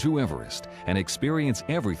 Return to Everest and experience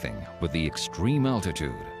everything but the extreme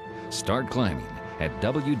altitude. Start climbing at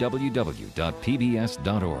www.pbs.org.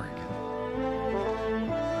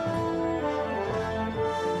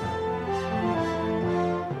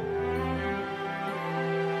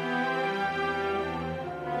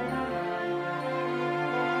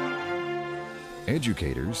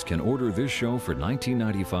 Educators can order this show for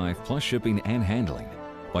 $19.95 plus shipping and handling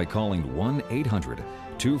by calling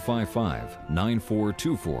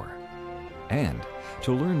 1-800-255-9424. And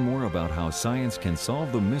to learn more about how science can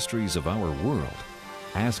solve the mysteries of our world,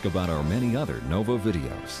 ask about our many other NOVA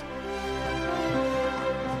videos.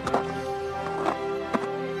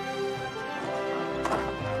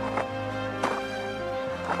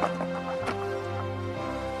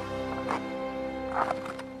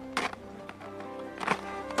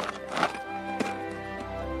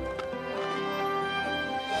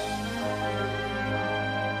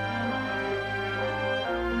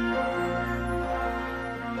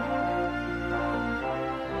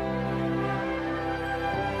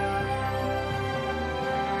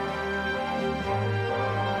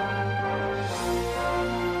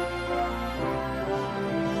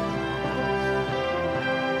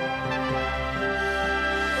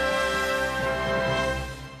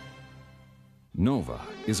 Nova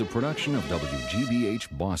is a production of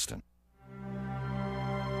WGBH Boston.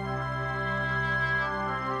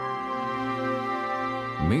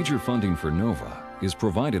 Major funding for Nova is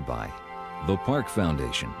provided by the Park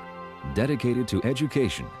Foundation, dedicated to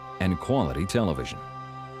education and quality television.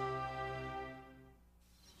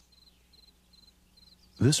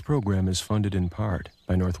 This program is funded in part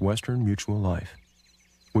by Northwestern Mutual Life,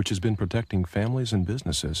 which has been protecting families and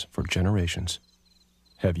businesses for generations.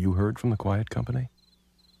 Have you heard from the quiet company?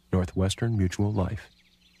 Northwestern Mutual Life.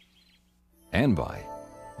 And by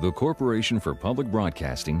the Corporation for Public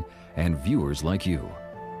Broadcasting and viewers like you.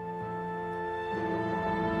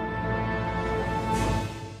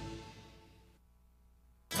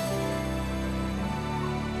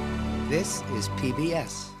 This is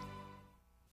PBS.